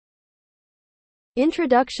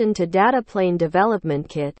Introduction to Data Plane Development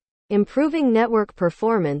Kit. Improving network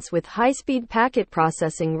performance with high-speed packet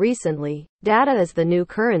processing. Recently, data is the new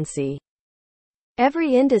currency.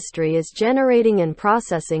 Every industry is generating and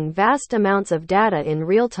processing vast amounts of data in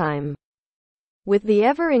real time. With the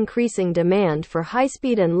ever-increasing demand for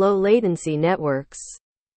high-speed and low-latency networks,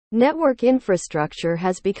 network infrastructure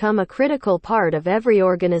has become a critical part of every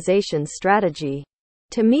organization's strategy.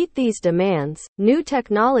 To meet these demands, new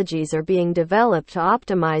technologies are being developed to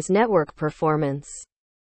optimize network performance.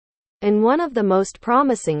 And one of the most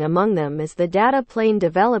promising among them is the Data Plane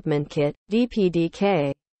Development Kit,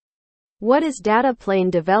 DPDK. What is Data Plane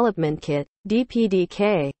Development Kit,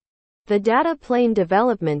 DPDK? The Data Plane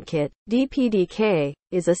Development Kit, DPDK,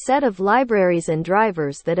 is a set of libraries and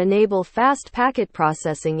drivers that enable fast packet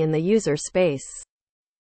processing in the user space.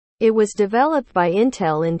 It was developed by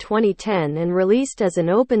Intel in 2010 and released as an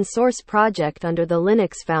open-source project under the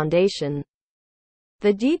Linux Foundation.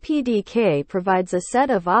 The DPDK provides a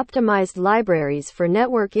set of optimized libraries for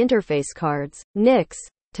network interface cards, NICs,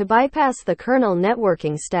 to bypass the kernel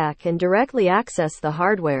networking stack and directly access the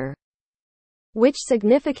hardware, which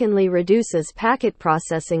significantly reduces packet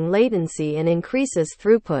processing latency and increases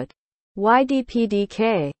throughput. Why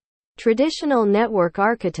DPDK? Traditional network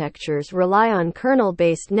architectures rely on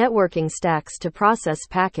kernel-based networking stacks to process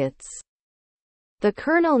packets. The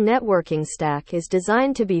kernel networking stack is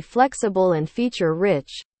designed to be flexible and feature-rich,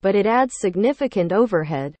 but it adds significant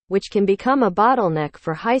overhead, which can become a bottleneck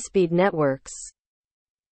for high-speed networks.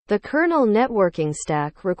 The kernel networking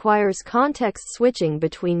stack requires context switching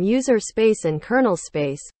between user space and kernel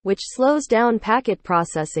space, which slows down packet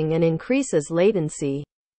processing and increases latency.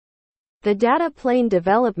 The Data Plane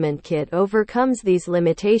Development Kit overcomes these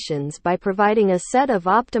limitations by providing a set of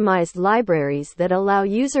optimized libraries that allow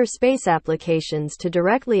user space applications to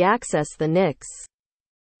directly access the NICs,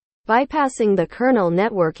 bypassing the kernel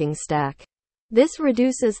networking stack. This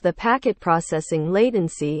reduces the packet processing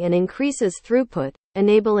latency and increases throughput,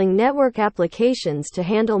 enabling network applications to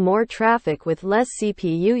handle more traffic with less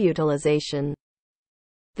CPU utilization.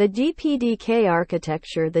 The DPDK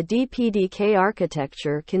architecture. The DPDK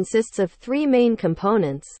architecture consists of three main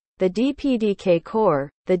components: the DPDK core,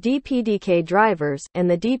 the DPDK drivers, and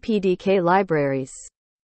the DPDK libraries.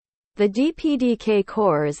 The DPDK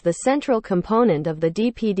core is the central component of the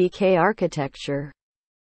DPDK architecture.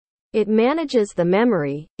 It manages the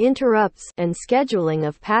memory, interrupts, and scheduling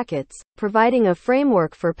of packets, providing a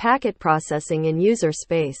framework for packet processing in user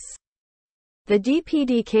space. The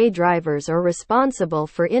DPDK drivers are responsible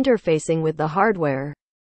for interfacing with the hardware.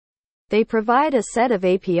 They provide a set of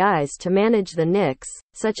APIs to manage the NICs,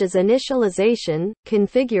 such as initialization,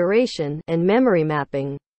 configuration, and memory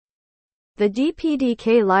mapping. The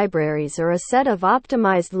DPDK libraries are a set of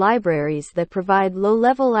optimized libraries that provide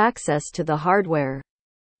low-level access to the hardware.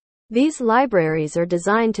 These libraries are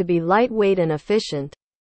designed to be lightweight and efficient,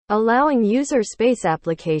 allowing user space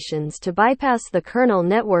applications to bypass the kernel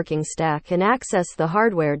networking stack and access the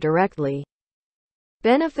hardware directly.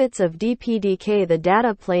 Benefits of DPDK. The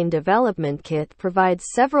Data Plane Development Kit provides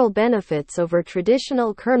several benefits over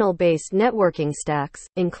traditional kernel-based networking stacks,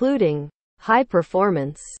 including high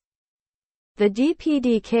performance. The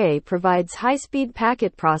DPDK provides high-speed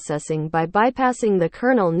packet processing by bypassing the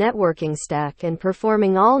kernel networking stack and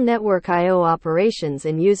performing all network I/O operations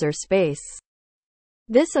in user space.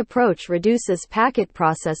 This approach reduces packet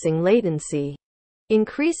processing latency,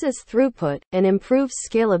 increases throughput, and improves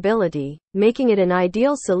scalability, making it an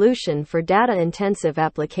ideal solution for data-intensive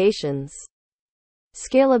applications.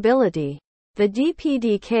 Scalability. The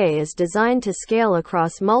DPDK is designed to scale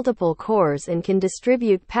across multiple cores and can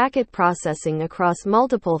distribute packet processing across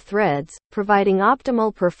multiple threads, providing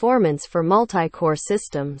optimal performance for multi-core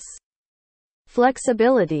systems.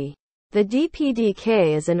 Flexibility. The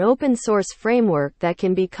DPDK is an open-source framework that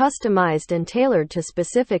can be customized and tailored to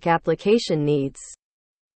specific application needs.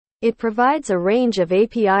 It provides a range of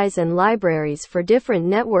APIs and libraries for different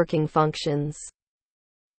networking functions,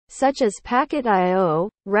 such as packet I/O,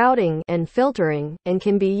 routing, and filtering, and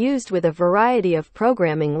can be used with a variety of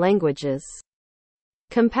programming languages.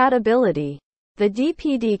 Compatibility. The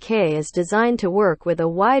DPDK is designed to work with a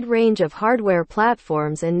wide range of hardware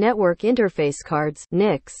platforms and network interface cards,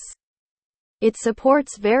 NICs. It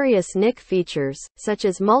supports various NIC features, such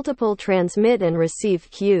as multiple transmit and receive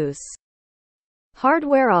queues,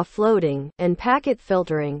 hardware offloading, and packet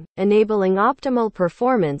filtering, enabling optimal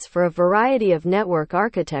performance for a variety of network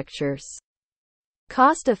architectures.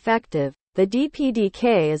 Cost-effective. The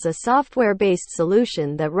DPDK is a software-based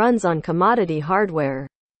solution that runs on commodity hardware.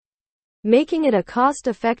 making it a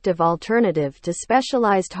cost-effective alternative to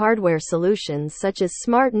specialized hardware solutions such as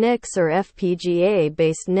smart NICs or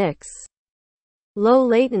FPGA-based NICs. Low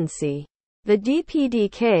latency. The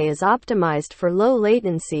DPDK is optimized for low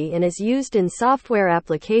latency and is used in software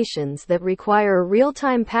applications that require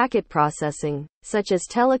real-time packet processing, such as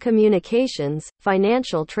telecommunications,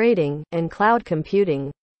 financial trading, and cloud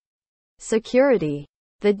computing. Security.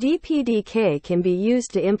 The DPDK can be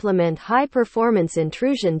used to implement high-performance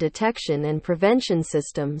intrusion detection and prevention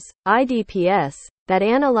systems, IDPS, that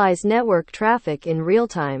analyze network traffic in real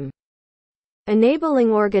time,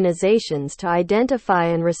 enabling organizations to identify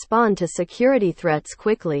and respond to security threats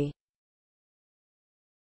quickly.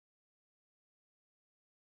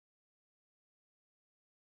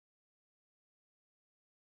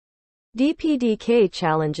 DPDK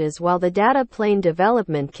challenges. While the Data Plane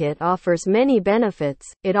Development Kit offers many benefits,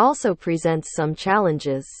 it also presents some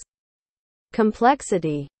challenges.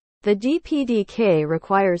 Complexity. The DPDK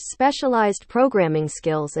requires specialized programming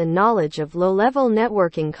skills and knowledge of low-level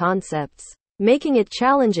networking concepts, making it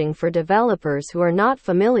challenging for developers who are not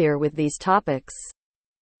familiar with these topics.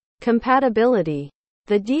 Compatibility.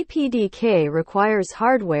 The DPDK requires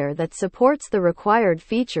hardware that supports the required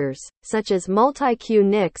features, such as multi-queue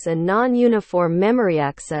NICs and non-uniform memory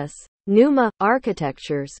access, NUMA,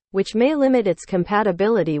 architectures, which may limit its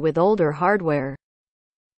compatibility with older hardware.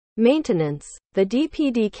 Maintenance. The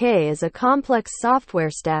DPDK is a complex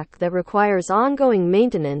software stack that requires ongoing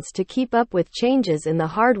maintenance to keep up with changes in the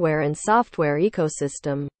hardware and software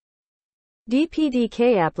ecosystem.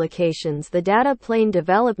 DPDK applications. The Data Plane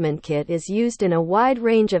Development Kit is used in a wide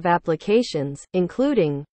range of applications,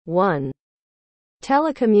 including 1.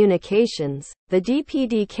 Telecommunications. The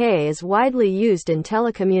DPDK is widely used in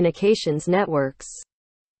telecommunications networks,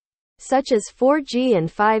 such as 4G and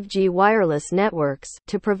 5G wireless networks,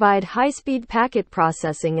 to provide high-speed packet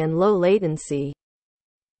processing and low latency.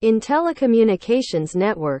 In telecommunications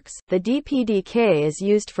networks, the DPDK is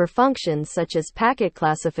used for functions such as packet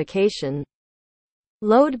classification,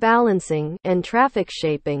 load balancing, and traffic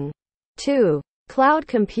shaping. 2. Cloud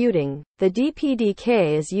computing. The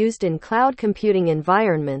DPDK is used in cloud computing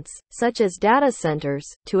environments, such as data centers,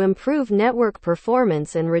 to improve network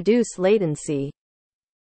performance and reduce latency.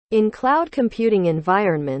 In cloud computing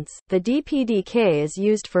environments, the DPDK is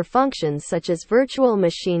used for functions such as virtual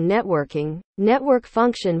machine networking, network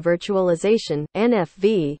function virtualization,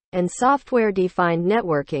 NFV, and software-defined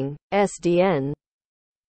networking, SDN.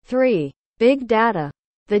 3. Big data.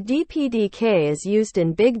 The DPDK is used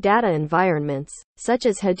in big data environments, such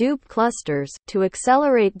as Hadoop clusters, to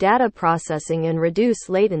accelerate data processing and reduce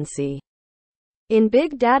latency. In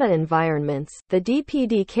big data environments, the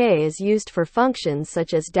DPDK is used for functions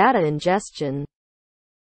such as data ingestion,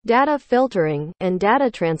 data filtering, and data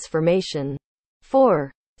transformation.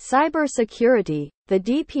 4. Cybersecurity. The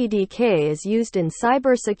DPDK is used in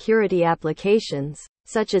cybersecurity applications,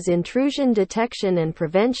 such as intrusion detection and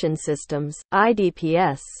prevention systems,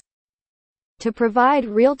 IDPS, to provide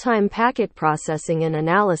real-time packet processing and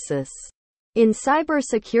analysis. In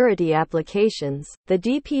cybersecurity applications, the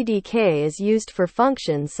DPDK is used for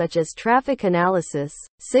functions such as traffic analysis,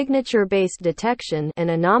 signature-based detection, and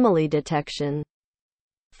anomaly detection.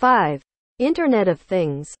 5. Internet of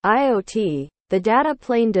Things, IoT. The Data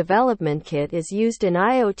Plane Development Kit is used in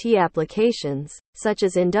IoT applications, such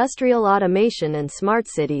as industrial automation and smart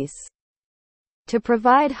cities, to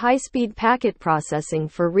provide high-speed packet processing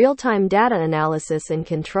for real-time data analysis and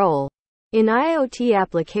control. In IoT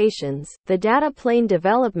applications, the Data Plane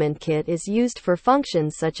Development Kit is used for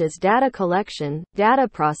functions such as data collection, data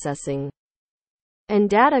processing, and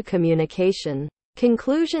data communication.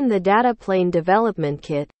 Conclusion. The Data Plane Development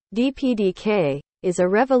Kit, DPDK, is a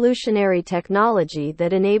revolutionary technology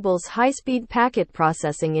that enables high-speed packet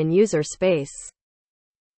processing in user space.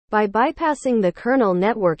 By bypassing the kernel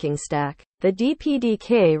networking stack, the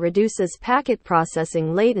DPDK reduces packet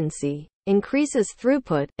processing latency, increases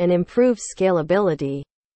throughput, and improves scalability.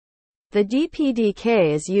 The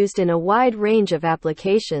DPDK is used in a wide range of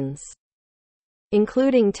applications,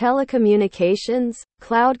 including telecommunications,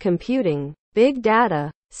 cloud computing, big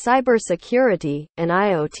data, cybersecurity, and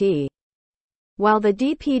IoT. While the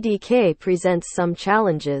DPDK presents some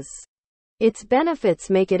challenges, its benefits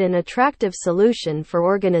make it an attractive solution for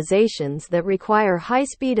organizations that require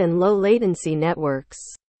high-speed and low-latency networks.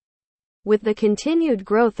 With the continued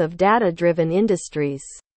growth of data-driven industries,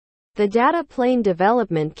 the Data Plane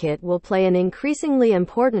Development Kit will play an increasingly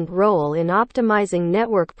important role in optimizing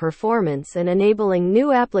network performance and enabling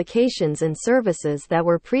new applications and services that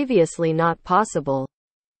were previously not possible.